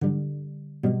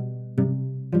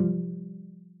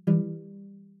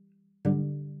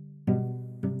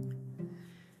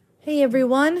Hey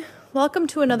everyone, welcome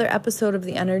to another episode of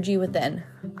The Energy Within.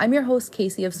 I'm your host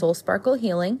Casey of Soul Sparkle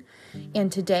Healing,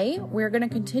 and today we're going to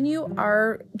continue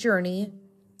our journey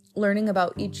learning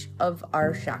about each of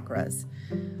our chakras.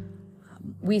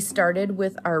 We started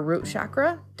with our root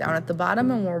chakra down at the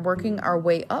bottom and we're working our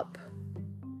way up.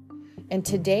 And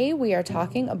today we are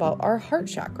talking about our heart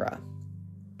chakra.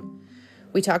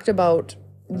 We talked about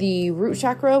the root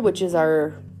chakra, which is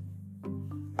our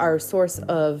source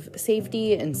of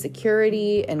safety and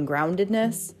security and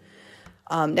groundedness.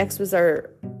 Next was our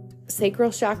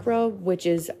sacral chakra, which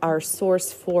is our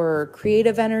source for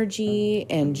creative energy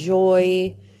and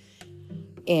joy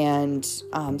and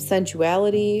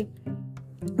sensuality.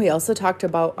 We also talked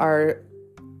about our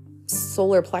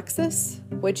solar plexus,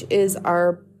 which is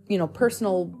our,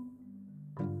 personal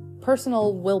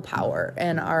willpower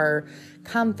and our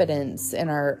confidence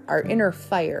and our inner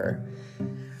fire.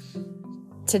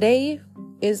 Today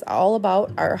is all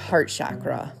about our heart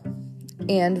chakra.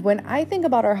 And when I think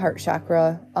about our heart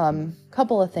chakra,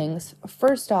 couple of things.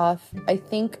 First off, I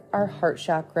think our heart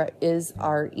chakra is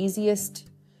our easiest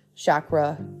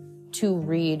chakra to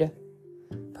read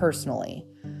personally.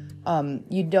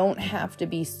 You don't have to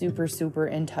be super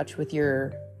in touch with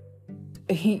your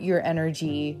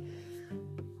energy,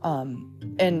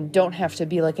 and don't have to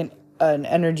be like an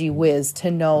energy whiz to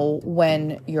know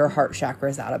when your heart chakra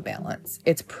is out of balance.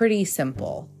 It's pretty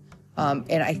simple.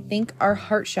 And I think our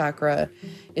heart chakra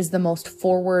is the most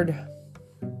forward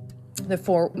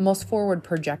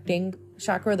projecting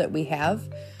chakra that we have.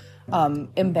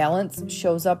 Imbalance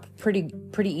shows up pretty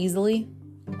easily.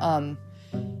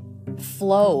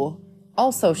 Flow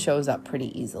also shows up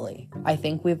pretty easily. I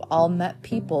think we've all met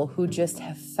people who just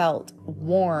have felt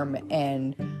warm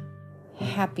and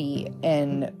happy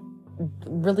and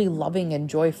really loving and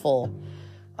joyful.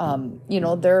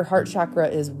 Their heart chakra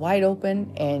is wide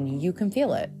open and you can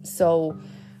feel it. So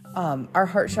our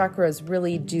heart chakras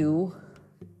really do,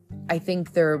 I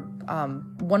think they're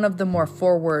one of the more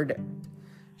forward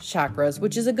chakras,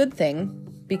 which is a good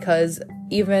thing, because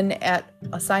even at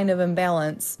a sign of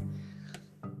imbalance,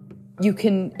 you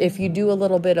can, if you do a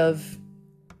little bit of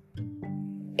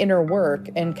inner work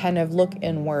and kind of look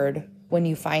inward when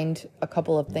you find a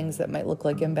couple of things that might look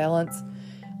like imbalance,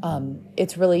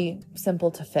 it's really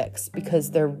simple to fix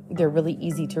because they're really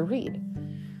easy to read.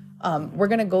 We're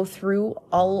going to go through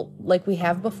all, like we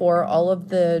have before, all of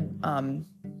the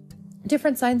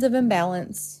different signs of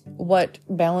imbalance, what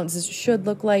balances should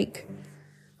look like.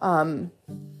 We're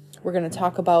going to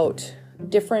talk about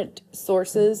different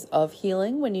sources of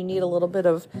healing when you need a little bit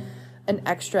of an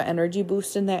extra energy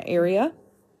boost in that area.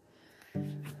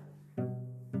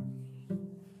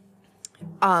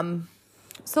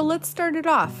 So let's start it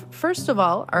off. First of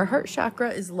all, our heart chakra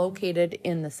is located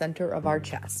in the center of our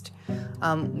chest.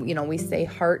 We say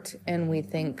heart and we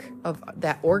think of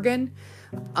that organ,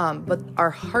 but our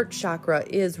heart chakra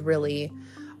is really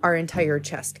our entire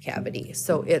chest cavity.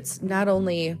 So it's not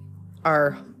only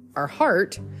our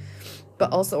heart,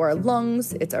 but also our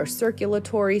lungs. It's our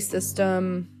circulatory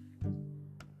system.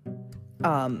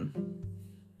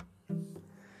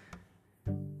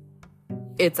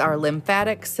 It's our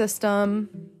lymphatic system.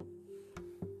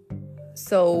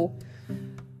 So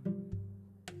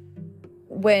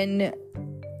when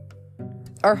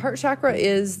our heart chakra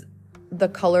is the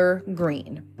color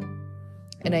green,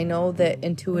 and I know that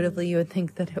intuitively you would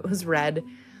think that it was red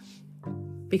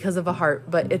because of a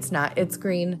heart, but it's not. It's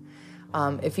green.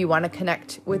 If you want to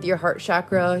connect with your heart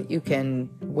chakra, you can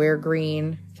wear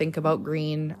green, think about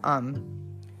green,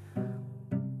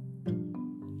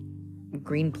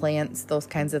 green plants, those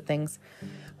kinds of things.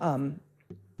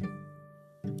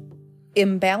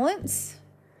 Imbalance,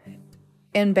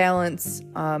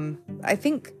 I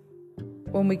think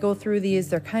when we go through these,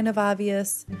 they're kind of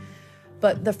obvious,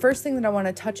 but the first thing that I want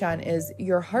to touch on is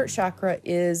your heart chakra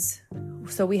is,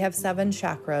 so we have 7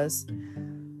 chakras,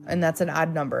 and that's an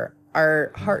odd number.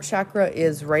 Our heart chakra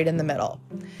is right in the middle,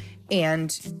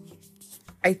 and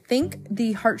I think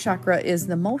the heart chakra is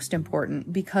the most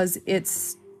important because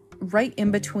it's right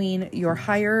in between your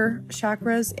higher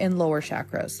chakras and lower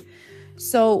chakras.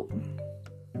 So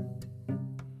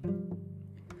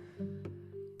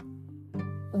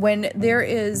when there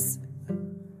is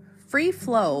free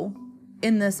flow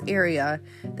in this area,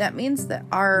 that means that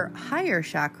our higher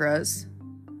chakras,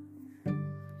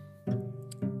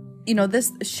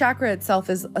 this chakra itself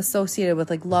is associated with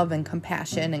like love and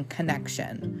compassion and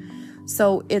connection.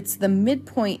 So it's the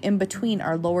midpoint in between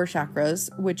our lower chakras,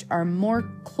 which are more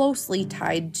closely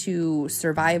tied to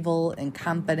survival and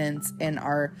confidence in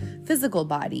our physical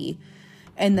body.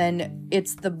 And then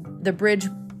it's the bridge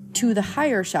to the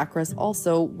higher chakras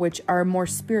also, which are more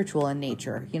spiritual in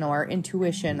nature, our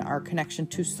intuition, our connection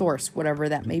to source, whatever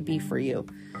that may be for you.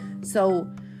 So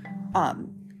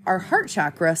our heart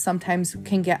chakra sometimes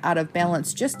can get out of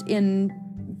balance just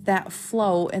in that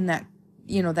flow and that,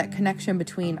 that connection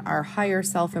between our higher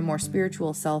self and more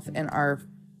spiritual self and our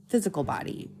physical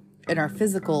body and our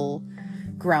physical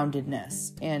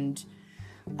groundedness. And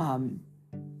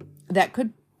that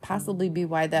could possibly be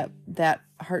why that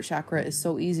heart chakra is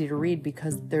so easy to read,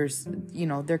 because there's,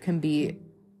 there can be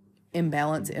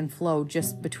imbalance and flow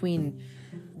just between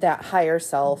that higher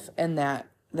self and that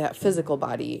physical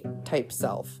body type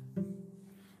self.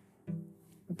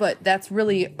 But that's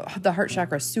really, the heart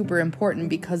chakra is super important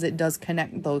because it does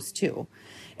connect those two.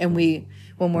 And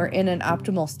when we're in an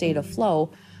optimal state of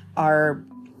flow, our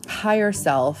higher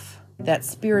self, that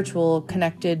spiritual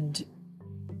connection,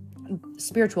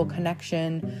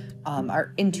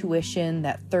 our intuition,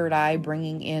 that third eye,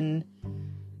 bringing in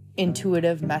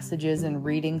intuitive messages and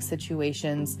reading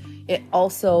situations, it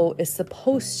also is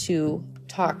supposed to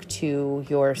talk to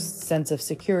your sense of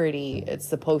security. It's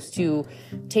supposed to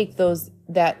take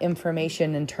that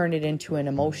information and turn it into an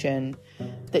emotion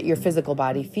that your physical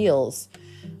body feels.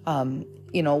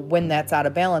 When that's out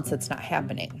of balance, it's not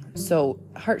happening. So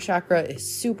heart chakra is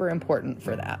super important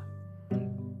for that.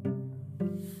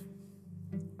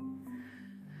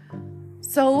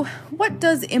 So what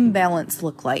does imbalance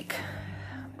look like?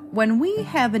 When we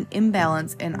have an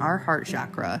imbalance in our heart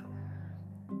chakra,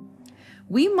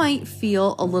 we might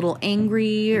feel a little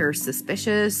angry or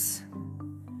suspicious.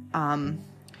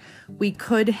 We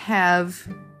could have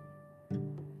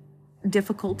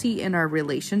difficulty in our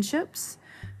relationships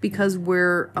because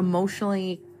we're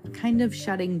emotionally kind of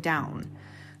shutting down.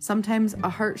 Sometimes a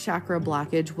heart chakra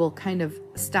blockage will kind of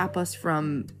stop us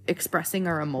from expressing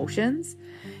our emotions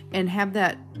and have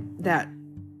that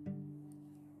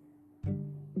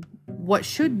what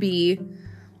should be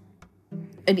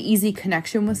an easy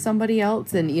connection with somebody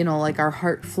else, and like our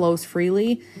heart flows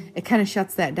freely, it kind of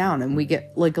shuts that down, and we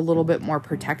get like a little bit more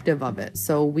protective of it.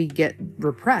 So we get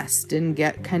repressed and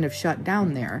get kind of shut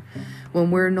down there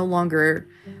when we're no longer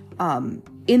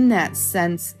in that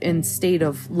sense, in state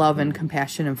of love and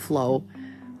compassion and flow.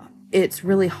 It's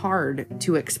really hard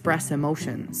to express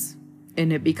emotions,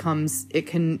 and it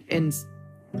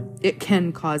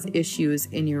can cause issues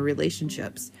in your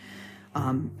relationships.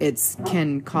 It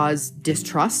can cause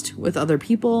distrust with other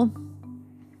people.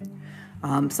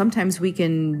 Sometimes we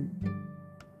can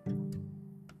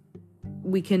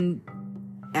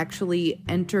actually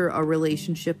enter a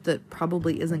relationship that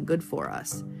probably isn't good for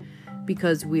us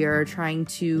because we are trying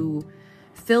to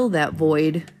fill that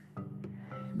void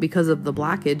because of the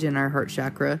blockage in our heart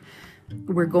chakra.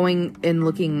 We're going and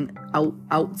looking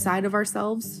outside of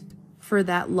ourselves for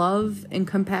that love and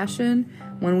compassion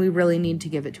when we really need to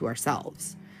give it to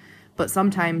ourselves. But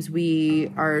sometimes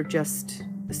we are just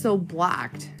so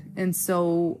blocked and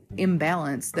so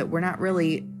imbalanced that we're not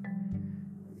really,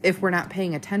 if we're not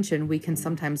paying attention, we can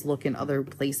sometimes look in other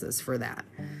places for that.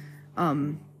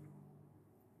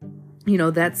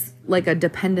 That's like a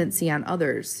dependency on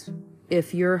others.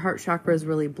 If your heart chakra is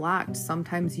really blocked,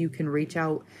 sometimes you can reach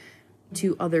out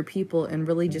to other people and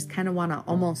really just kind of want to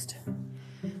almost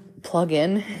plug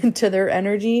in to their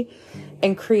energy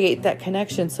and create that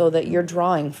connection so that you're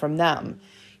drawing from them.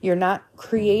 You're not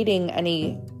creating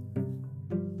any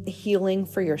healing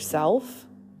for yourself.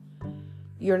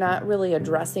 You're not really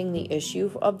addressing the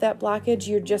issue of that blockage.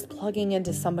 You're just plugging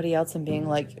into somebody else and being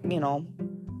like,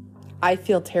 I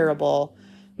feel terrible.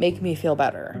 Make me feel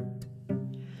better.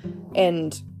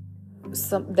 And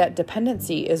that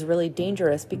dependency is really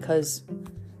dangerous because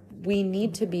we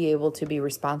need to be able to be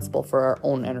responsible for our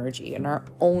own energy and our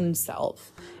own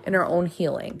self and our own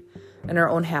healing and our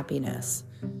own happiness.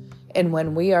 And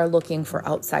when we are looking for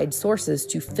outside sources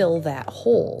to fill that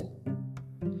hole,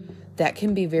 that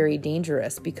can be very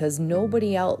dangerous because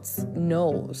nobody else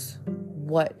knows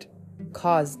what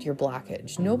caused your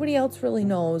blockage. Nobody else really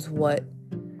knows what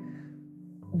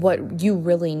you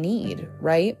really need,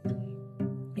 right?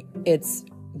 It's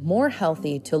more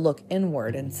healthy to look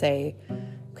inward and say,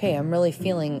 okay, I'm really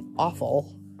feeling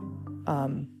awful.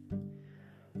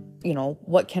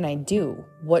 What can I do?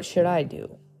 What should I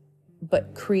do?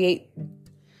 But create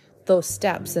those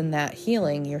steps in that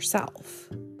healing yourself,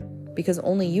 because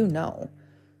only you know.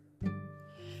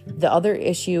 The other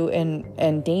issue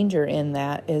and danger in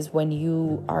that is when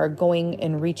you are going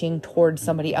and reaching towards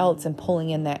somebody else and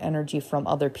pulling in that energy from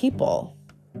other people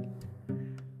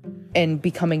and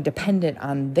becoming dependent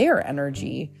on their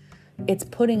energy. It's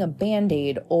putting a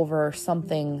Band-Aid over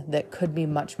something that could be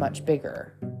much, much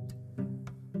bigger.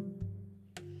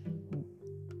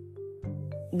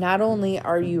 not only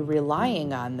are you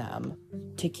relying on them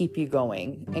to keep you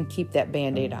going and keep that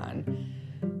Band-Aid on,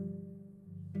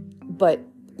 but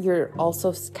you're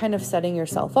also kind of setting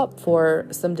yourself up for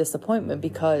some disappointment,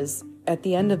 because at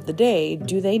the end of the day,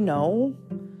 do they know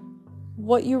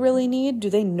what you really need?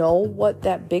 Do they know what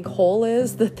that big hole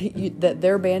is that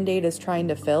their Band-Aid is trying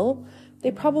to fill? They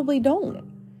probably don't.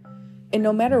 And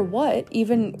no matter what,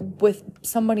 even with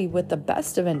somebody with the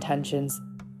best of intentions,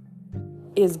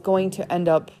 is going to end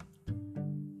up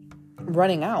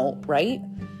running out, right?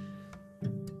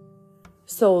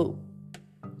 So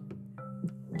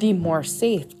the more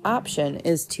safe option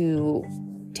is to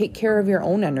take care of your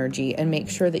own energy and make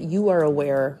sure that you are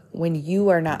aware when you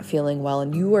are not feeling well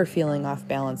and you are feeling off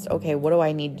balance. Okay, what do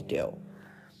I need to do?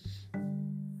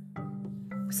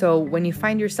 So when you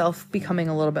find yourself becoming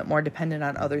a little bit more dependent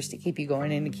on others to keep you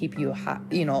going and to keep you hot,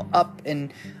 up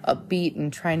and upbeat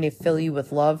and trying to fill you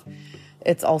with love,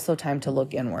 it's also time to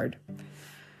look inward.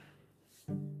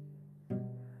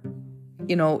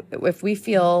 If we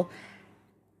feel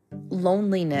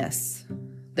loneliness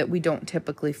that we don't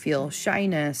typically feel,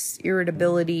 shyness,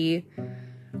 irritability,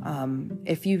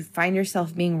 if you find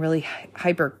yourself being really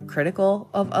hypercritical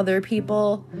of other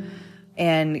people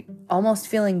and almost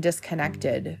feeling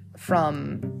disconnected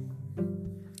from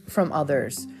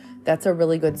others, that's a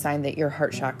really good sign that your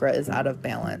heart chakra is out of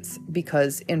balance.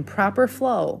 Because in proper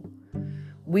flow,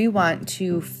 we want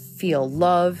to feel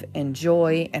love and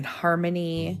joy and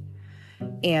harmony,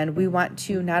 and we want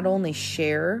to not only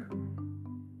share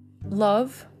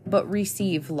love, but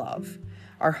receive love.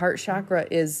 Our heart chakra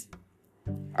is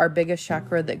our biggest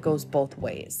chakra that goes both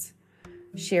ways,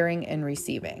 sharing and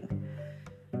receiving.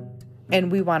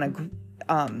 And we want to,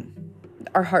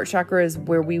 our heart chakra is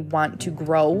where we want to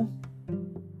grow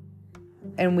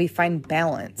and we find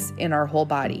balance in our whole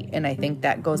body. And I think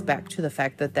that goes back to the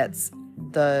fact that that's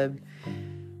the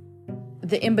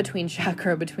in-between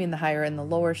chakra between the higher and the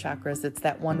lower chakras. It's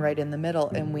that one right in the middle,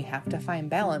 and we have to find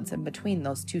balance in between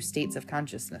those two states of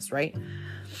consciousness, right?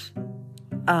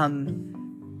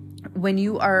 When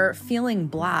you are feeling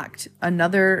blocked,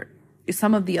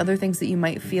 some of the other things that you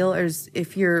might feel is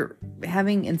if you're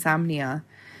having insomnia,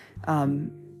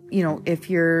 if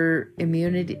your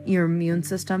immune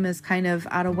system is kind of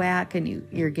out of whack and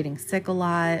you're getting sick a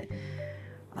lot,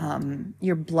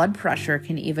 your blood pressure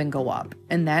can even go up.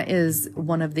 And that is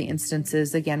one of the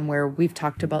instances, again, where we've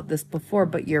talked about this before,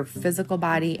 but your physical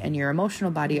body and your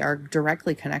emotional body are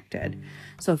directly connected.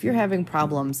 So if you're having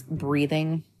problems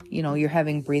breathing, you're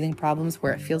having breathing problems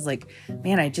where it feels like,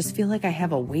 man, I just feel like I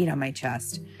have a weight on my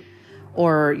chest,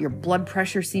 or your blood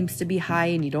pressure seems to be high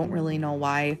and you don't really know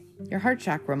why, your heart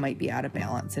chakra might be out of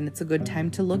balance. And it's a good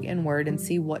time to look inward and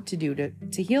see what to do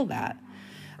to heal that.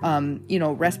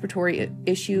 Respiratory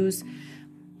issues.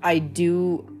 I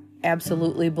do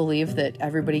absolutely believe that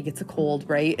everybody gets a cold,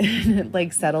 right? It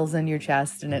like settles in your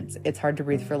chest and it's hard to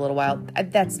breathe for a little while.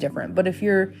 That's different. But if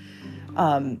you're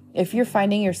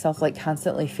finding yourself like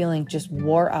constantly feeling just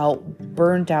wore out,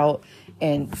 burned out,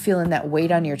 and feeling that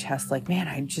weight on your chest, like, man,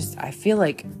 I feel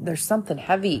like there's something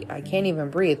heavy. I can't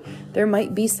even breathe. There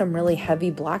might be some really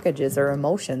heavy blockages or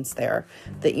emotions there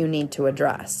that you need to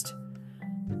address.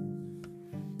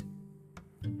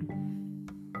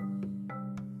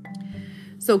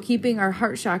 So keeping our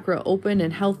heart chakra open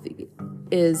and healthy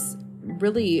is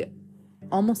really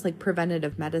almost like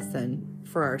preventative medicine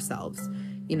for ourselves.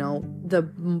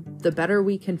 The better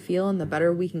we can feel and the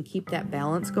better we can keep that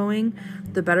balance going,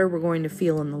 the better we're going to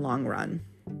feel in the long run.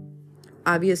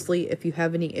 Obviously, if you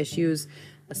have any issues,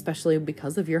 especially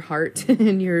because of your heart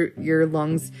and your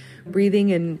lungs,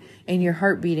 breathing and your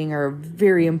heart beating are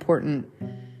very important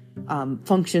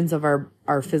functions of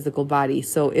our physical body.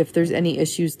 So if there's any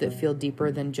issues that feel deeper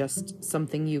than just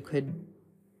something you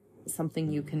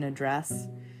can address,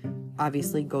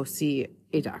 obviously go see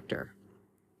a doctor.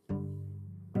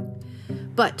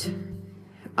 But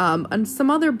and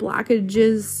some other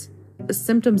blockages,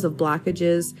 symptoms of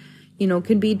blockages,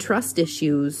 can be trust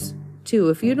issues too.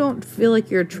 If you don't feel like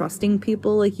you're trusting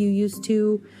people like you used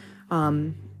to,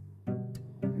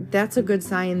 that's a good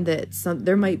sign that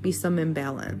there might be some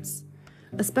imbalance,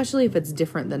 especially if it's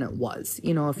different than it was.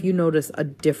 If you notice a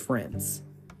difference.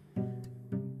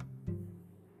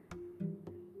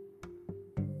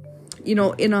 In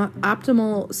an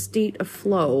optimal state of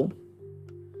flow,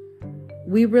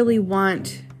 we really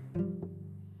want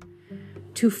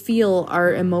to feel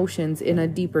our emotions in a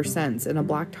deeper sense, and a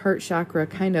blocked heart chakra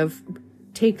kind of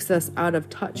takes us out of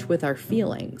touch with our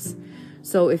feelings.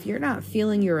 So if you're not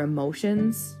feeling your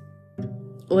emotions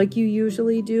like you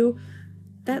usually do,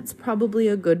 that's probably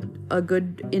a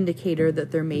good indicator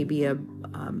that there may be a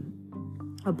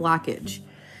blockage.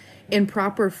 in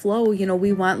proper flow,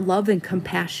 we want love and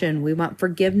compassion. We want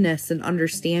forgiveness and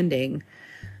understanding.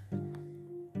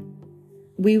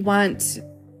 We want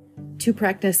to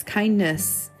practice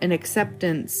kindness and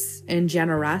acceptance and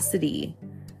generosity.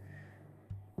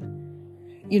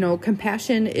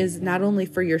 Compassion is not only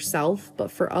for yourself,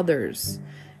 but for others.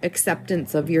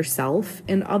 Acceptance of yourself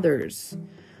and others.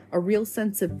 A real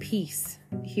sense of peace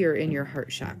here in your heart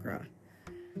chakra.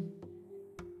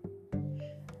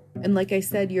 And like I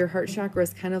said, your heart chakra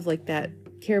is kind of like that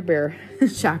Care Bear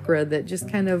chakra that just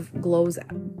kind of glows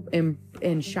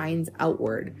and shines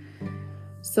outward.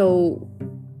 So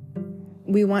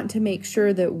we want to make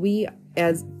sure that we,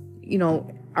 as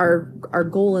our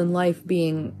goal in life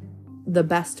being the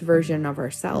best version of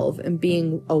ourselves and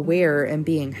being aware and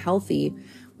being healthy,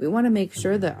 we want to make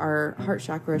sure that our heart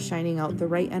chakra is shining out the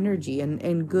right energy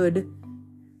and good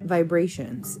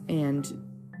vibrations, and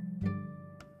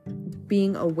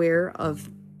being aware of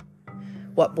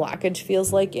what blockage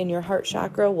feels like in your heart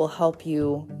chakra will help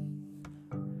you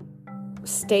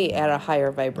stay at a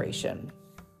higher vibration.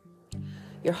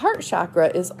 Your heart chakra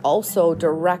is also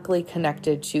directly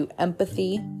connected to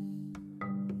empathy.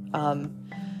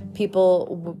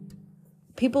 People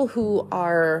who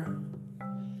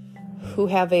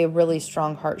have a really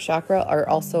strong heart chakra are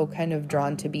also kind of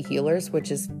drawn to be healers,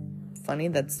 which is funny.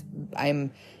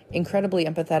 I'm incredibly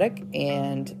empathetic,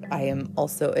 and I am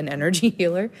also an energy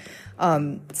healer.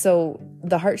 So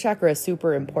the heart chakra is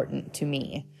super important to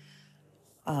me.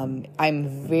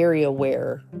 I'm very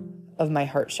aware of my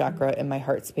heart chakra and my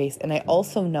heart space, and I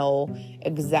also know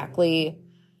exactly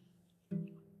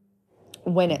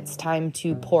when it's time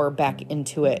to pour back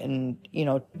into it and,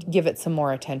 give it some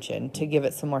more attention, to give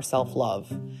it some more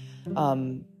self-love.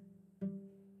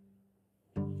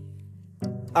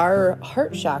 Our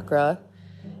heart chakra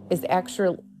is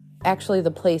actually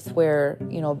the place where,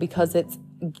 because it's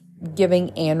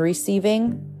giving and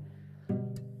receiving,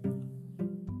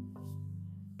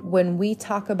 when we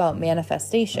talk about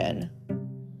manifestation,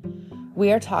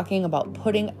 we are talking about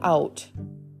putting out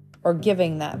or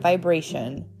giving that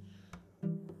vibration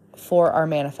for our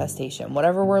manifestation,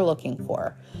 whatever we're looking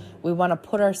for. We want to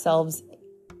put ourselves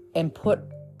and put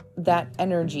that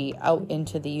energy out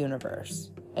into the universe.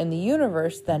 And the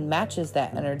universe then matches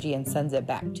that energy and sends it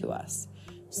back to us.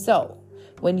 So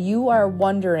when you are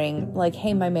wondering, like,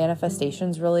 hey, my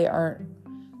manifestations really aren't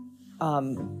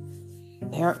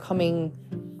coming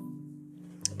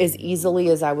as easily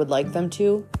as I would like them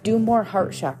to, do more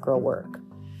heart chakra work,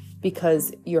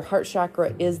 because your heart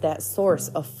chakra is that source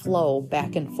of flow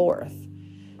back and forth,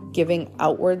 giving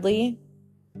outwardly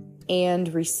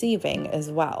and receiving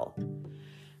as well.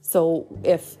 So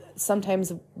if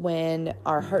sometimes when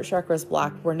our heart chakra is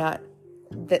blocked, we're not,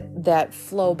 that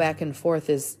flow back and forth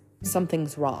is,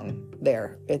 something's wrong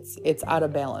there. It's out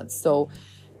of balance. So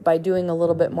by doing a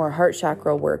little bit more heart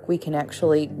chakra work, we can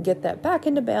actually get that back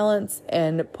into balance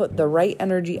and put the right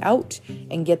energy out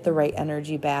and get the right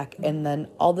energy back. And then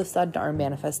all of a sudden our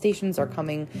manifestations are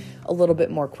coming a little bit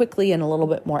more quickly and a little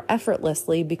bit more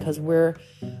effortlessly, because we're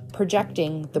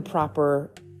projecting the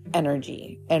proper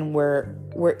energy and we're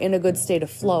in a good state of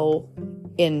flow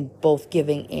in both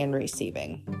giving and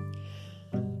receiving.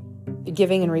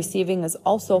 Giving and receiving is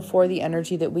also for the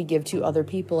energy that we give to other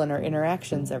people in our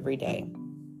interactions every day.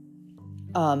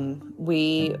 I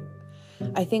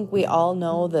think we all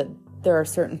know that there are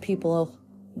certain people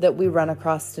that we run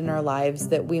across in our lives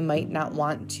that we might not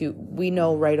want to, we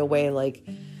know right away, like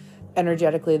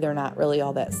energetically, they're not really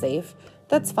all that safe.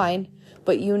 That's fine.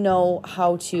 But you know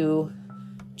how to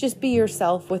just be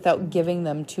yourself without giving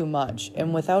them too much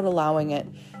and without allowing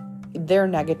their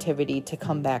negativity to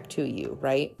come back to you,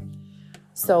 right?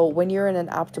 So when you're in an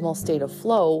optimal state of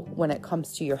flow, when it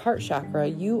comes to your heart chakra,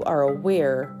 you are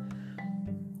aware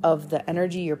of the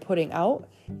energy you're putting out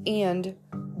and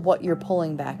what you're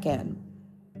pulling back in.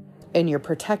 And you're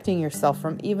protecting yourself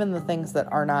from even the things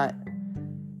that are not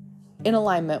in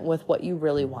alignment with what you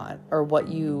really want or what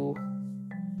you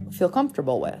feel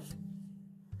comfortable with.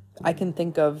 I can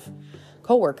think of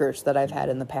coworkers that I've had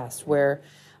in the past where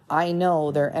I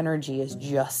know their energy is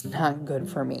just not good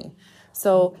for me.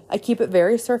 So I keep it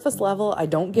very surface level. I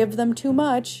don't give them too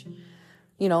much.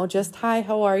 Just, hi,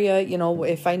 how are you?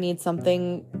 If I need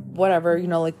something, whatever,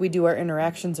 like we do our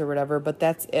interactions or whatever, but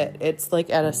that's it. It's like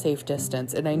at a safe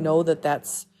distance. And I know that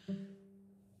that's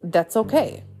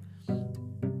okay.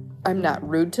 I'm not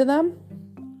rude to them.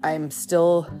 I'm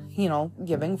still,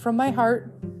 giving from my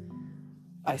heart.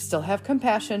 I still have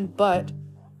compassion, but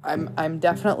I'm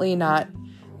definitely not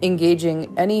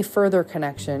engaging any further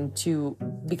connection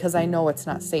because I know it's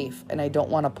not safe and I don't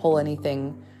want to pull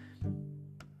anything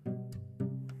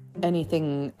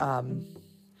anything, I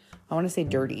want to say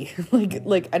dirty,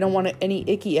 like I don't want any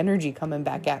icky energy coming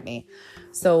back at me.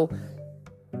 So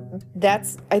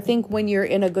I think when you're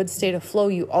in a good state of flow,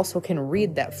 you also can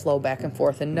read that flow back and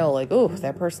forth and know, like, oh,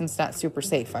 that person's not super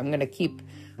safe. I'm going to keep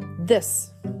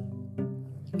this,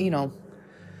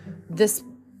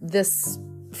 this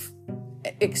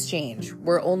exchange.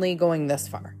 We're only going this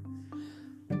far.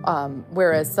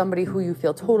 Whereas somebody who you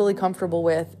feel totally comfortable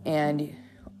with and,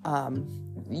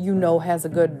 has a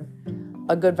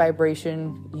good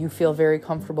vibration, you feel very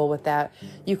comfortable with that,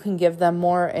 you can give them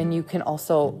more, and you can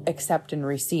also accept and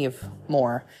receive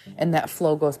more, and that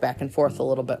flow goes back and forth a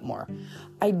little bit more.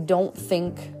 I don't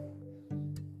think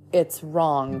it's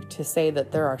wrong to say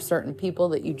that there are certain people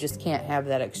that you just can't have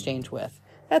that exchange with.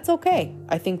 That's okay.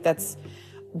 I think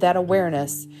that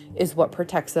awareness is what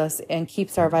protects us and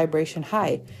keeps our vibration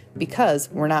high, because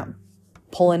we're not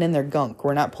pulling in their gunk.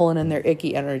 We're not pulling in their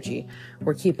icky energy.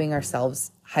 We're keeping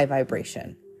ourselves high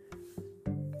vibration.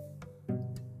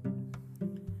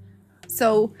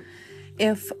 So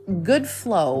if good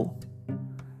flow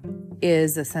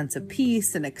is a sense of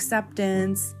peace and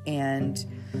acceptance and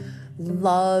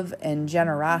love and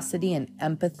generosity and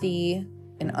empathy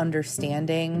and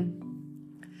understanding,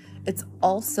 it's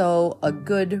also a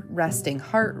good resting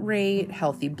heart rate,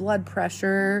 healthy blood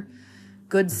pressure,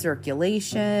 good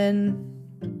circulation.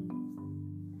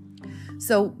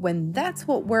 So when that's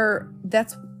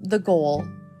the goal,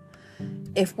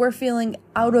 if we're feeling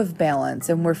out of balance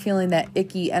and we're feeling that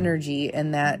icky energy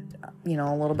and that, a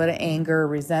little bit of anger,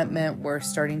 resentment, we're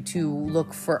starting to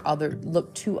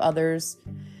look to others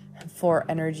for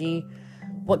energy,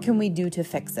 what can we do to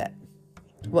fix it?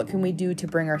 What can we do to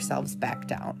bring ourselves back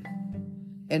down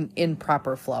in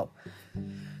proper flow?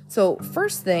 So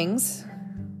first things,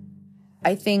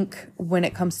 I think when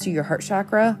it comes to your heart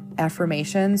chakra,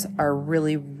 affirmations are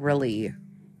really, really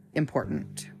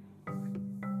important.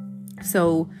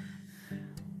 So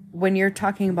when you're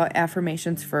talking about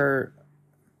affirmations for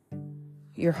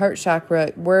your heart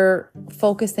chakra, we're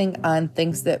focusing on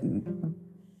things that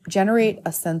generate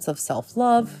a sense of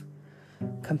self-love,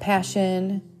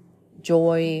 compassion,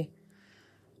 joy,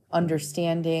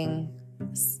 understanding.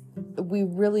 We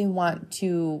really want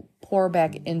to pour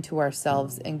back into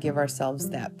ourselves and give ourselves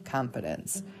that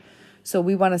confidence. So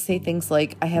we want to say things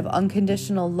like, I have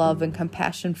unconditional love and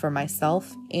compassion for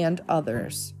myself and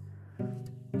others.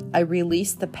 I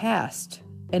release the past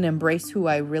and embrace who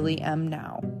I really am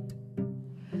now.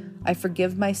 I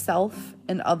forgive myself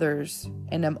and others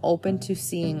and am open to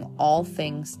seeing all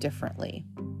things differently.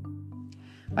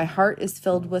 My heart is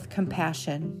filled with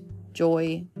compassion,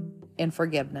 joy, and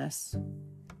forgiveness.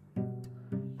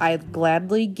 I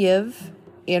gladly give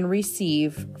and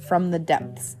receive from the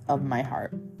depths of my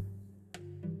heart.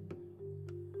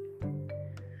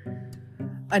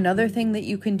 Another thing that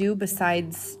you can do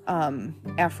besides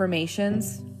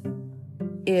affirmations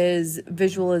is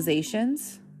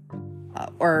visualizations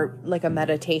or like a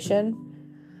meditation.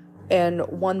 And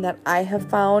one that I have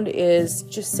found is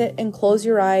just sit and close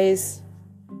your eyes.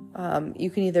 You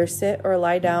can either sit or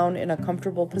lie down in a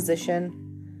comfortable position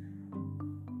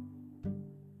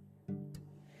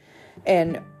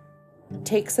and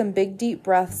take some big deep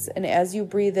breaths. And as you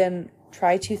breathe in,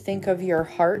 try to think of your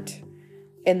heart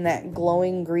in that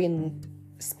glowing green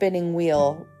spinning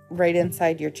wheel right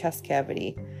inside your chest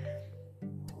cavity.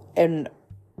 And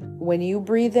when you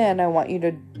breathe in, I want you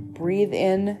to breathe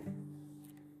in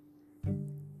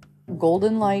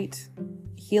golden light,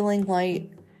 healing light.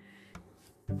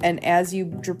 And as you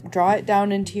draw it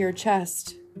down into your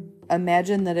chest,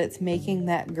 imagine that it's making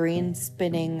that green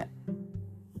spinning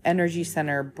energy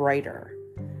center brighter.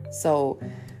 So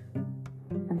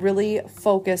really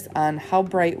focus on how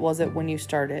bright was it when you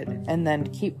started, and then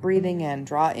keep breathing in.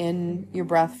 Draw in your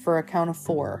breath for a count of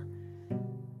 4,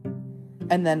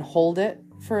 and then hold it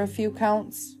for a few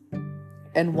counts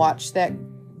and watch that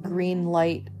green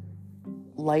light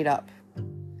light up,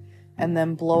 and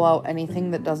then blow out anything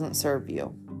that doesn't serve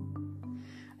you.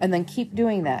 And then keep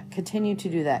doing that. Continue to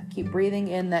do that. Keep breathing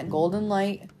in that golden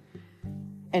light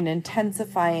and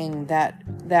intensifying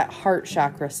that heart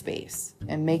chakra space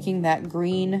and making that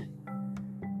green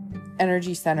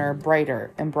energy center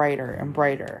brighter and brighter and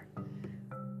brighter.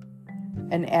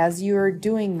 And as you're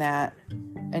doing that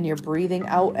and you're breathing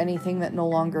out anything that no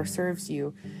longer serves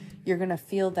you, you're going to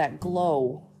feel that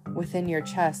glow within your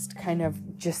chest kind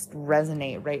of just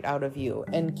resonate right out of you.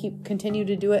 And continue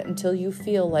to do it until you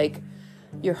feel like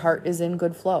your heart is in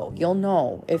good flow. You'll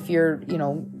know if you're,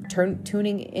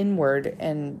 tuning inward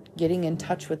and getting in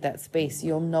touch with that space.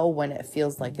 You'll know when it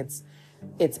feels like it's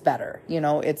better.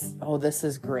 This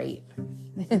is great.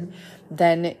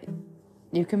 Then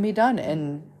you can be done.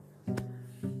 And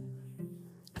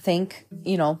thank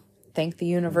the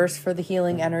universe for the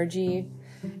healing energy,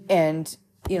 and,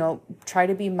 try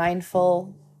to be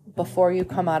mindful before you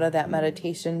come out of that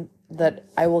meditation that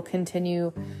I will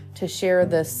continue to share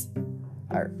this,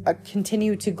 or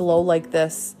continue to glow like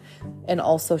this, and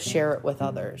also share it with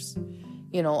others.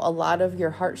 A lot of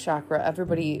your heart chakra,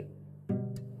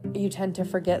 you tend to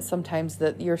forget sometimes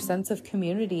that your sense of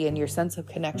community and your sense of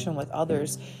connection with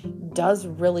others does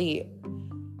really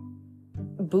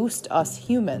boost us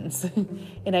humans.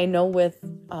 And I know with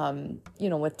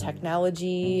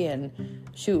technology and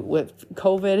with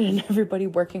COVID and everybody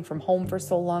working from home for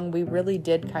so long, we really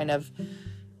did kind of,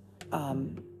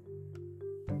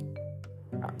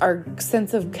 our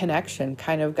sense of connection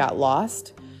kind of got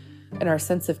lost, and our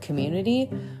sense of community.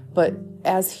 But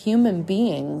as human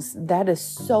beings, that is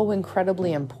so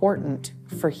incredibly important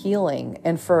for healing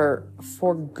and for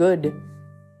good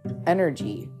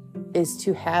energy, is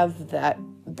to have that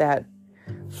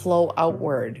flow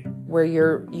outward, where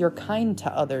you're kind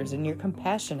to others and you're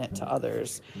compassionate to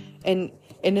others, and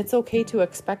it's okay to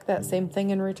expect that same thing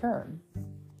in return.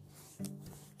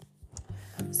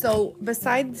 So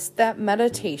besides that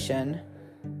meditation,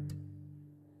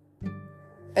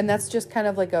 and that's just kind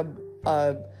of like a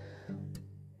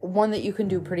one that you can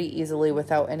do pretty easily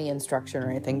without any instruction or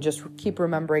anything. Just keep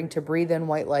remembering to breathe in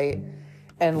white light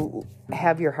and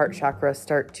have your heart chakra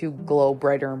start to glow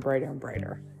brighter and brighter and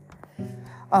brighter.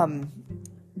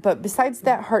 But besides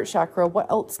that heart chakra, what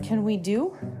else can we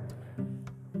do?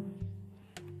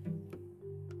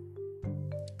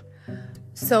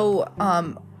 So,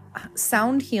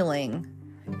 sound healing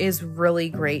is really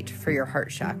great for your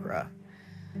heart chakra.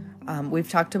 We've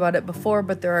talked about it before,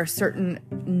 but there are certain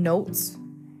notes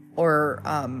or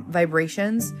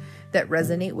vibrations that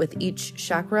resonate with each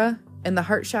chakra, and the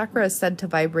heart chakra is said to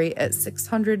vibrate at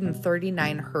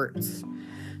 639 hertz.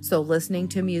 So listening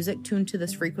to music tuned to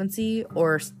this frequency,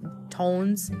 or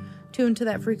tones tuned to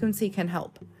that frequency, can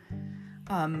help.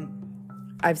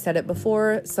 I've said it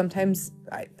before, sometimes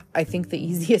I think the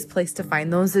easiest place to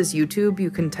find those is YouTube.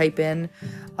 You can type in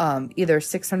either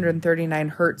 639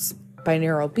 hertz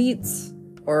binaural beats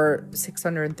or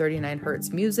 639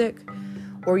 hertz music,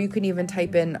 or you can even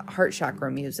type in heart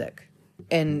chakra music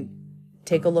and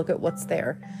take a look at what's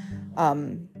there.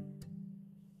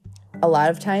 A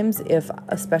lot of times,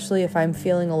 especially if I'm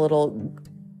feeling a little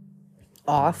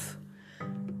off,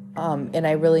 and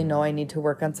I really know I need to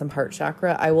work on some heart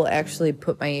chakra, I will actually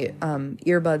put my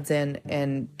earbuds in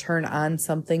and turn on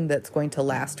something that's going to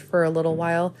last for a little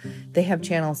while. They have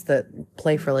channels that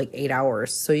play for like 8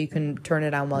 hours, so you can turn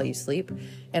it on while you sleep.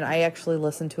 And I actually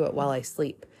listen to it while I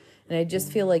sleep. And I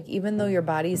just feel like even though your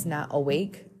body's not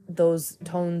awake, those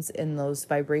tones and those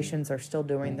vibrations are still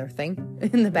doing their thing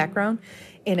in the background,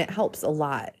 and it helps a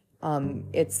lot.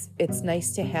 It's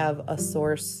nice to have a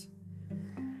source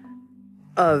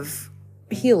of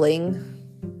healing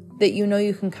that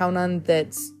you can count on,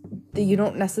 that you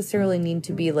don't necessarily need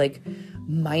to be like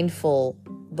mindful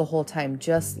the whole time.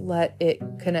 Just let it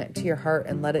connect to your heart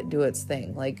and let it do its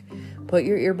thing. Like, put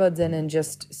your earbuds in and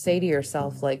just say to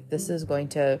yourself, like, this is going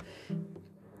to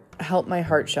help my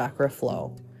heart chakra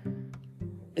flow.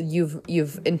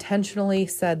 You've intentionally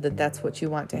said that that's what you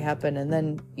want to happen, and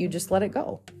then you just let it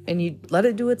go and you let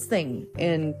it do its thing.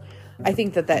 And I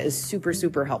think that is super,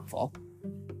 super helpful.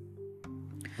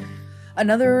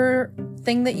 Another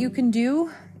thing that you can do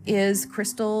is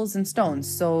crystals and stones.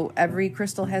 So every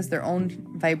crystal has their own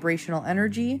vibrational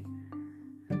energy.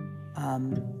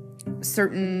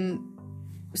 Certain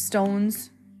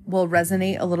stones will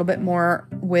resonate a little bit more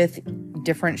with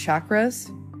different chakras.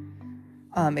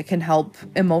 It can help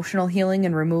emotional healing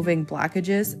and removing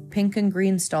blockages. Pink and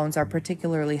green stones are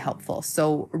particularly helpful.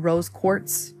 So rose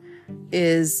quartz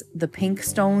is the pink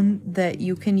stone that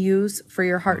you can use for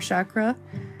your heart chakra.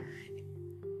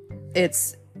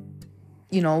 It's,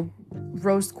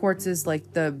 rose quartz is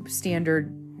like the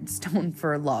standard stone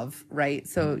for love, right?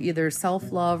 So either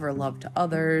self-love or love to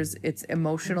others. It's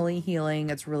emotionally healing.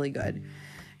 It's really good.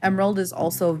 Emerald is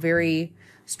also very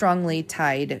strongly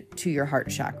tied to your heart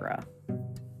chakra.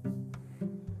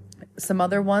 Some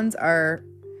other ones are,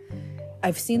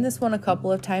 I've seen this one a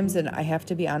couple of times, and I have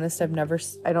to be honest, I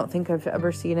don't think I've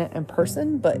ever seen it in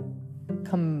person, but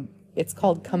it's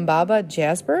called Kambaba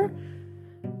Jasper.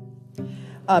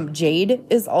 Jade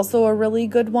is also a really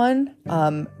good one.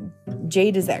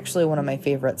 Jade is actually one of my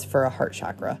favorites for a heart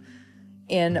chakra.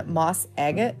 And moss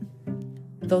agate,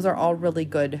 those are all really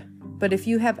good. But if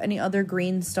you have any other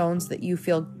green stones that you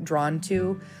feel drawn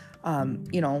to,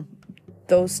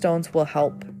 those stones will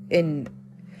help.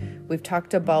 We've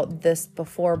talked about this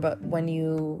before, but when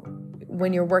you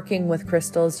when you're working with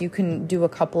crystals, you can do a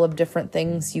couple of different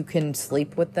things. You can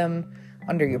sleep with them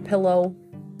under your pillow.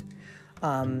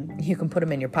 You can put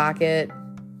them in your pocket.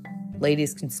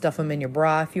 Ladies can stuff them in your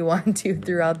bra if you want to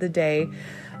throughout the day.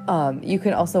 You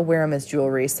can also wear them as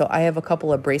jewelry. So I have a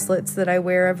couple of bracelets that I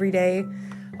wear every day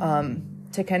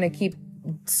to kind of keep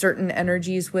certain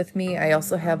energies with me. I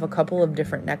also have a couple of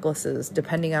different necklaces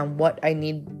depending on what I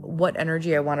need, what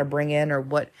energy I want to bring in, or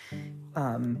what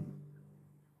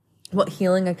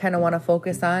healing I kind of want to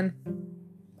focus on.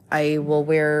 I will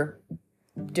wear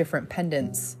different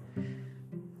pendants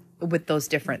with those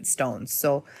different stones.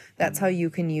 So that's how you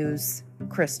can use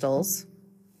crystals.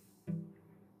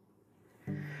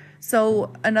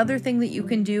 So another thing that you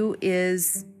can do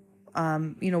is,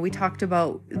 we talked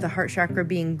about the heart chakra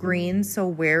being green. So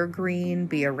wear green,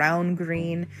 be around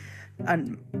green.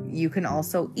 You can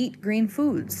also eat green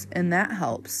foods, and that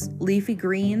helps. Leafy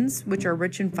greens, which are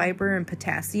rich in fiber and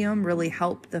potassium, really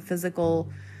help the physical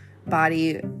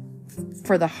body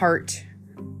for the heart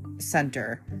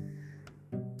center.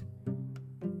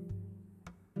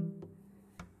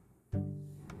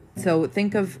 So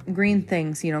think of green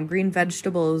things, green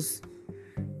vegetables,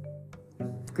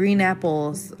 green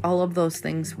apples, all of those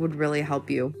things would really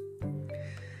help you.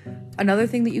 Another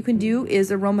thing that you can do is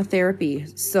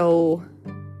aromatherapy. So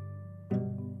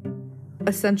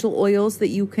essential oils that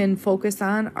you can focus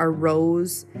on are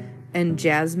rose and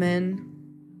jasmine.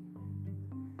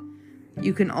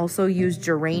 You can also use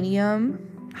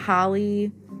geranium,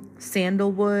 holly,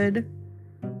 sandalwood,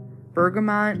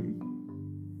 bergamot.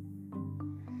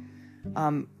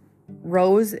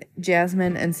 Rose,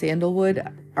 jasmine, and sandalwood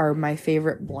are my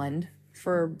favorite blend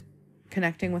for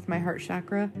connecting with my heart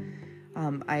chakra.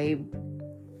 I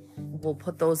will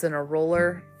put those in a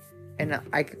roller, and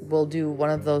I will do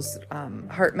one of those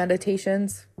heart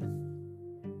meditations.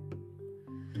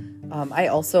 I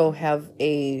also have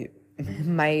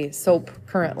my soap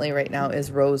currently right now is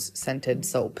rose scented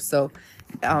soap. So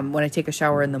when I take a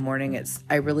shower in the morning,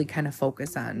 I really kind of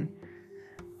focus on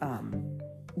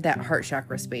that heart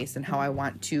chakra space and how I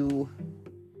want to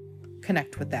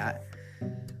connect with that.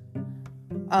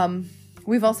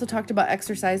 We've also talked about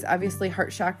exercise. Obviously,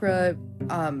 heart chakra,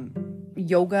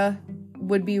 yoga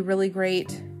would be really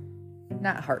great.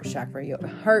 Not heart chakra yoga,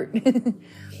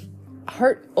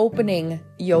 heart opening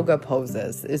yoga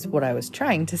poses is what I was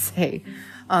trying to say.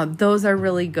 Those are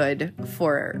really good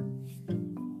for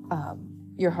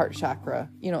your heart chakra.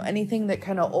 Anything that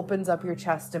kind of opens up your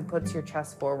chest and puts your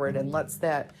chest forward and lets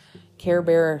that Care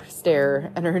Bear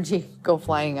stare energy go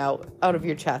flying out of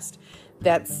your chest.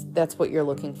 That's what you're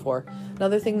looking for.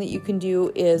 Another thing that you can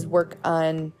do is work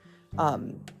on,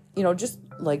 just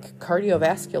like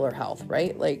cardiovascular health,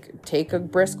 right? Like take a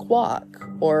brisk walk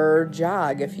or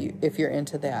jog if you're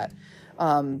into that.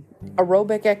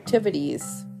 Aerobic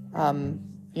activities.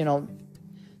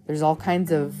 There's all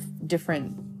kinds of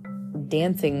different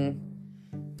dancing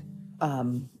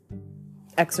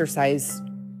exercise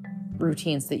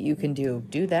routines that you can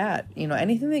do that.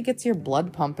 Anything that gets your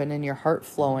blood pumping and your heart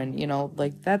flowing,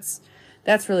 that's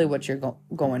really what you're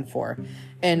going for.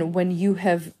 And when you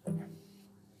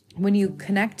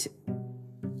connect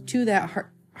to that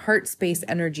heart space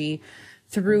energy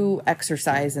through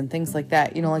exercise and things like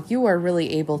that, you are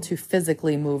really able to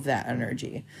physically move that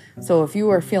energy. So if you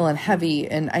are feeling heavy,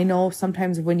 and I know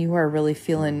sometimes when you are really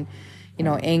feeling,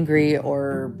 angry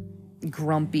or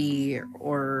grumpy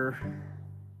or,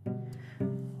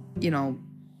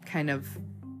 kind of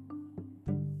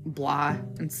blah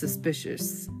and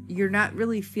suspicious, you're not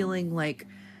really feeling like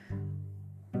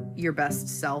your best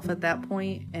self at that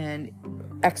point, and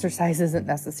exercise isn't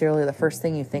necessarily the first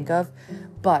thing you think of.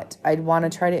 But I'd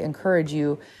want to try to encourage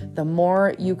you, the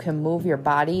more you can move your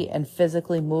body and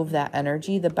physically move that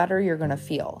energy, the better you're going to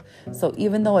feel. So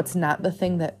even though it's not the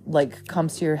thing that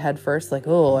comes to your head first,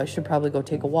 I should probably go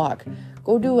take a walk,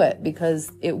 go do it,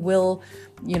 because it will,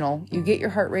 you get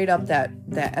your heart rate up, that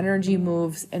energy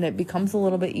moves, and it becomes a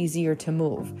little bit easier to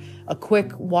move. A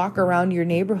quick walk around your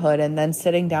neighborhood and then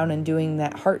sitting down and doing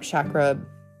that heart chakra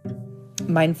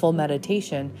mindful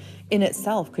meditation in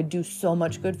itself could do so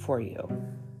much good for you.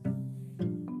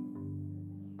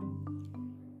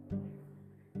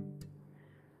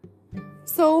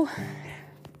 So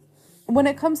when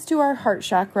it comes to our heart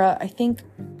chakra, I think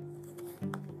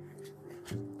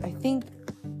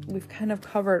we've kind of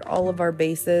covered all of our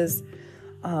bases.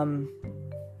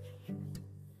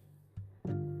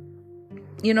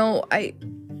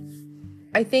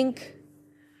 I think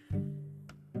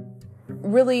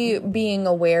really being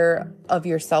aware of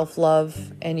your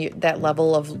self-love and that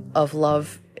level of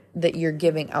love that you're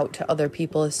giving out to other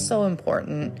people is so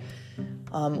important.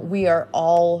 We are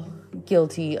all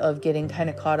guilty of getting kind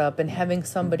of caught up and having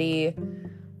somebody,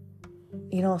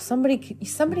 somebody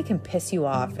can piss you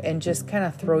off and just kind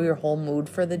of throw your whole mood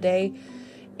for the day.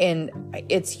 And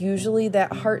it's usually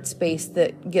that heart space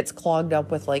that gets clogged up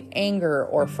with like anger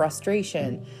or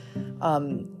frustration.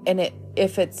 And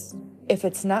if it's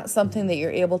not something that you're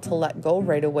able to let go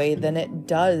right away, then it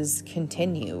does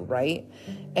continue, right?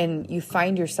 And you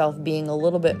find yourself being a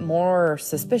little bit more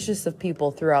suspicious of people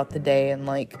throughout the day. And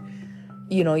like,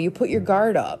 you put your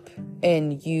guard up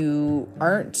and you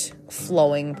aren't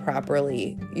flowing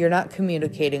properly. You're not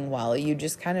communicating well. You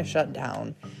just kind of shut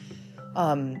down.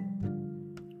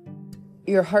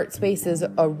 Your heart space is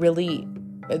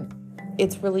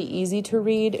it's really easy to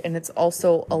read, and it's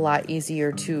also a lot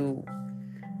easier to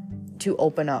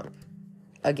open up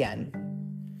again.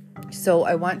 So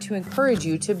I want to encourage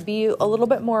you to be a little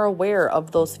bit more aware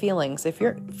of those feelings. If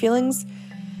your feelings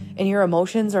and your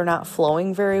emotions are not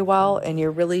flowing very well, and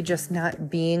you're really just not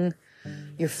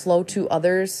your flow to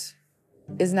others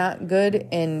is not good,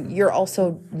 and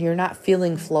you're not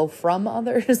feeling flow from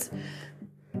others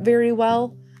very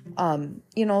well,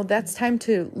 that's time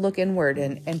to look inward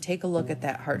and take a look at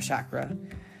that heart chakra.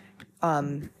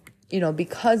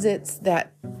 Because it's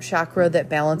that chakra that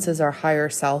balances our higher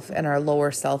self and our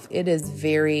lower self, it is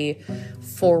very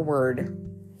forward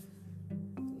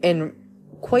and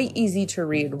quite easy to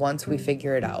read once we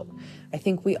figure it out. I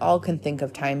think we all can think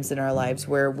of times in our lives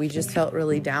where we just felt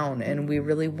really down and we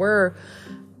really were,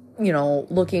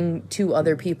 looking to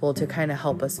other people to kind of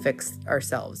help us fix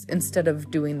ourselves instead of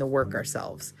doing the work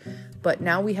ourselves. But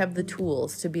now we have the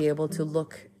tools to be able to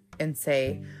look and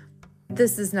say,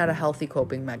 this is not a healthy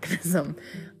coping mechanism.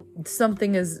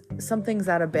 Something's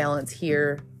out of balance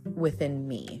here within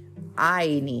me.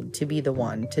 I need to be the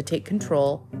one to take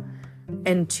control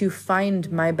and to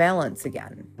find my balance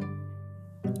again.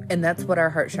 And that's what our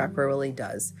heart chakra really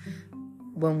does.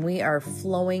 When we are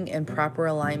flowing in proper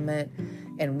alignment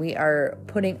and we are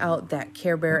putting out that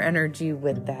Care Bear energy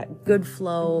with that good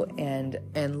flow and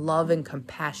love and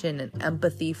compassion and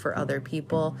empathy for other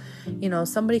people,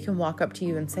 somebody can walk up to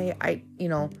you and say,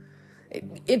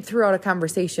 throughout a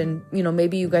conversation,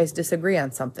 maybe you guys disagree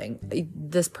on something.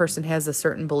 This person has a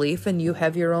certain belief and you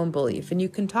have your own belief, and you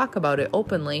can talk about it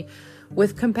openly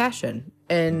with compassion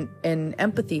and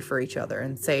empathy for each other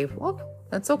and say, well,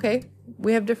 that's okay.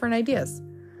 We have different ideas,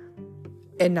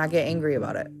 and not get angry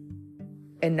about it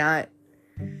and not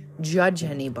judge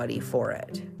anybody for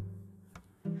it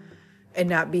and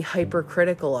not be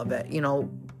hypercritical of it.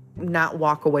 Not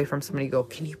walk away from somebody and go,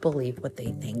 can you believe what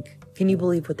they think? Can you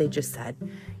believe what they just said?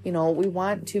 We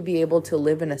want to be able to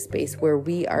live in a space where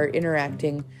we are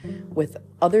interacting with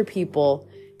other people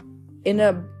in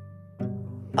a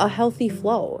healthy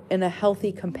flow, in a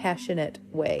healthy, compassionate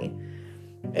way.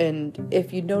 And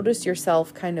if you notice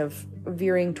yourself kind of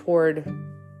veering toward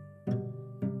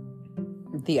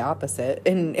the opposite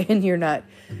and you're not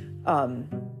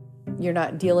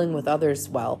dealing with others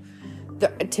well,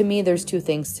 to me, there's two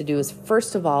things to do. Is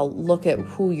first of all, look at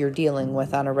who you're dealing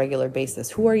with on a regular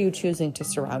basis. Who are you choosing to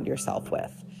surround yourself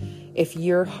with? If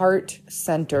your heart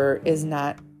center is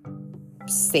not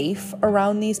safe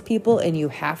around these people and you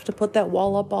have to put that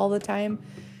wall up all the time,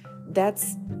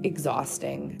 that's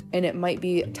exhausting. And it might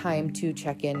be time to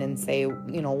check in and say,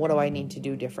 what do I need to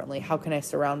do differently? How can I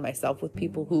surround myself with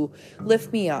people who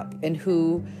lift me up and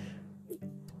who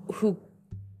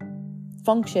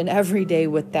function every day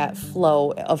with that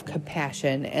flow of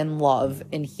compassion and love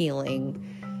and healing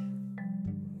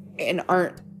and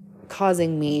aren't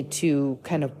causing me to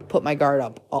kind of put my guard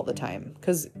up all the time?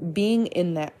 Because being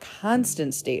in that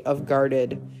constant state of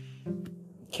guarded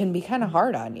can be kind of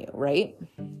hard on you, right?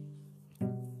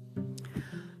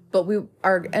 But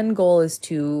our end goal is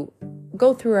to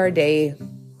go through our day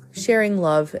sharing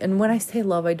love. And when I say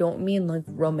love, I don't mean like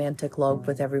romantic love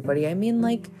with everybody. I mean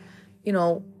like,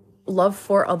 love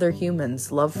for other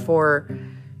humans, love for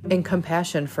and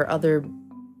compassion for other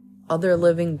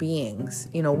living beings.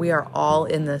 We are all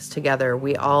in this together.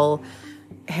 We all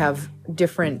have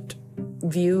different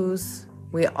views.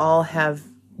 We all have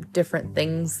different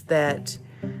things that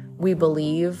we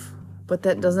believe, but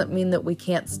that doesn't mean that we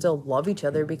can't still love each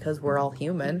other because we're all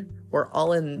human. We're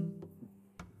all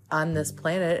on this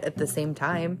planet at the same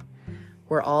time.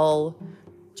 We're all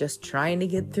just trying to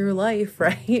get through life,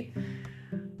 right?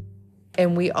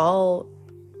 And we all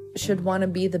should want to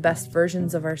be the best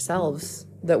versions of ourselves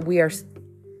that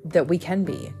we can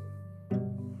be.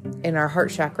 And our heart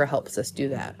chakra helps us do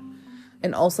that.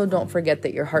 And also don't forget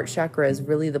that your heart chakra is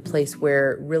really the place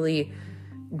where really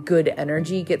good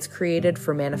energy gets created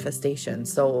for manifestation.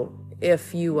 So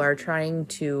if you are trying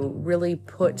to really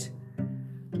put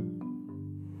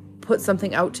put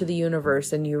something out to the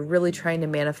universe and you're really trying to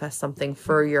manifest something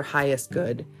for your highest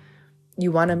good,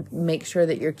 you want to make sure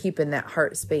that you're keeping that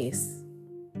heart space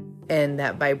and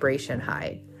that vibration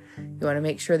high. You want to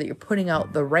make sure that you're putting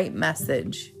out the right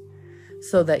message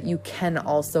so that you can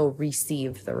also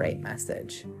receive the right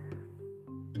message.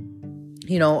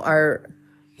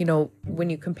 When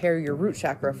you compare your root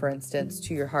chakra, for instance,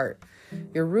 to your heart,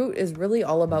 your root is really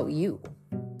all about you.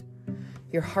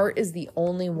 Your heart is the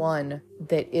only one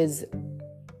that is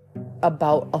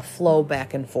about a flow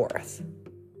back and forth.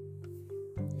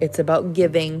 It's about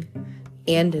giving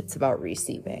and it's about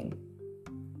receiving.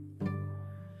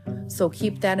 So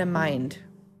keep that in mind.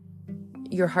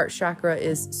 Your heart chakra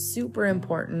is super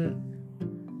important,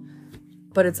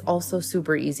 but it's also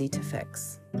super easy to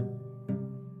fix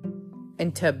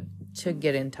and to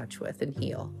get in touch with and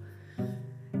heal.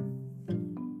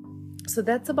 So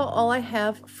that's about all I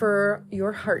have for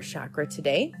your heart chakra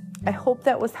today. I hope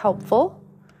that was helpful.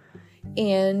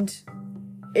 And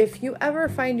if you ever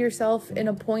find yourself in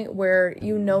a point where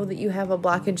you know that you have a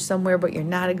blockage somewhere, but you're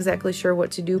not exactly sure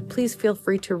what to do, please feel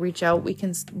free to reach out. We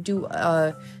can do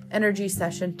a energy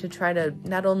session to try to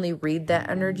not only read that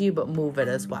energy, but move it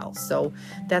as well. So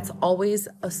that's always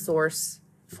a source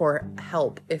for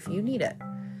help if you need it.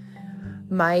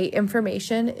 My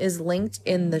information is linked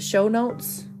in the show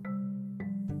notes.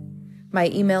 My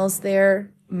email's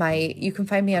there. You can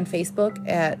find me on Facebook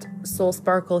at Soul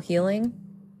Sparkle Healing.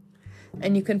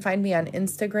 And you can find me on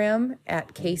Instagram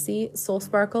at Casey Soul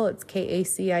Sparkle. It's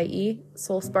Kacie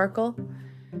Soul Sparkle.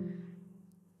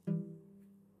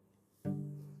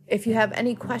 If you have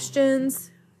any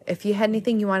questions, if you had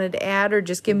anything you wanted to add, or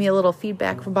just give me a little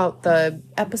feedback about the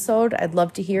episode, I'd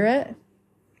love to hear it.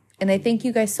 And I thank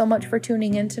you guys so much for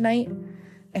tuning in tonight.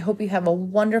 I hope you have a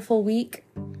wonderful week.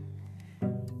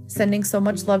 Sending so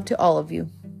much love to all of you.